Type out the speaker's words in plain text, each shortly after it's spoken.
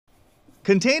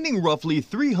Containing roughly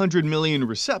 300 million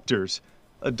receptors,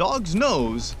 a dog's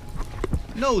nose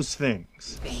knows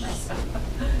things.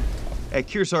 At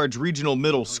Kearsarge Regional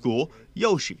Middle School,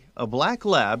 Yoshi, a black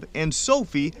lab, and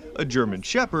Sophie, a German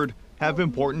shepherd, have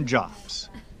important jobs.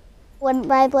 When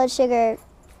my blood sugar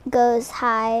goes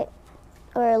high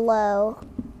or low,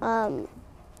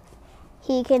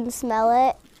 he can smell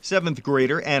it. 7th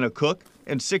grader Anna Cook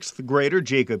and 6th grader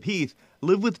Jacob Heath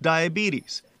live with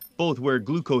diabetes. Both wear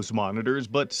glucose monitors,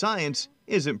 but science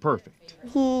isn't perfect.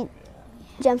 He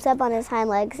jumps up on his hind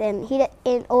legs and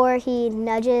he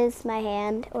nudges my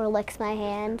hand or licks my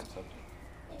hand.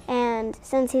 And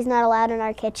since he's not allowed in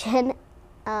our kitchen,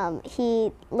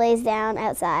 he lays down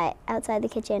outside the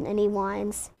kitchen and he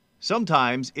whines.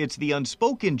 Sometimes it's the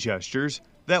unspoken gestures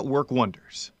that work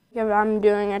wonders. If I'm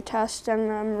doing a test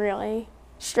and I'm really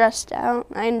stressed out,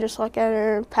 I can just look at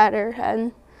her, pat her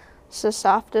head. It's the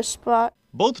softest spot.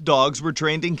 Both dogs were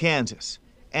trained in Kansas.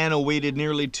 Anna waited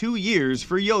nearly 2 years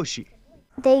for Yoshi.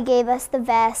 They gave us the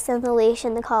vest and the leash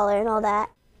and the collar and all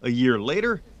that. A year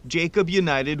later, Jacob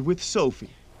united with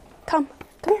Sophie. Come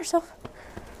here, Soph.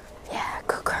 Yeah,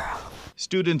 good girl.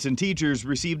 Students and teachers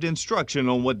received instruction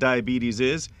on what diabetes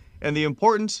is and the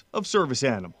importance of service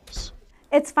animals.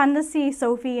 It's fun to see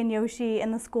Sophie and Yoshi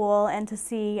in the school and to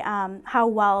see how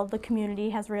well the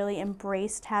community has really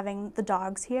embraced having the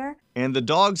dogs here. And the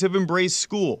dogs have embraced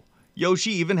school.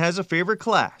 Yoshi even has a favorite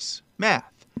class,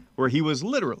 math, where he was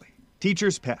literally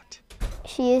teacher's pet.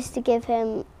 She used to give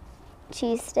him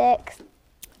cheese sticks.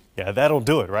 Yeah, that'll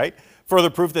do it, right? Further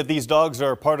proof that these dogs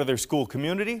are a part of their school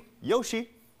community,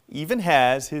 Yoshi even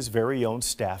has his very own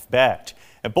staff badge.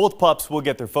 And both pups will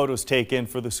get their photos taken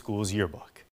for the school's yearbook.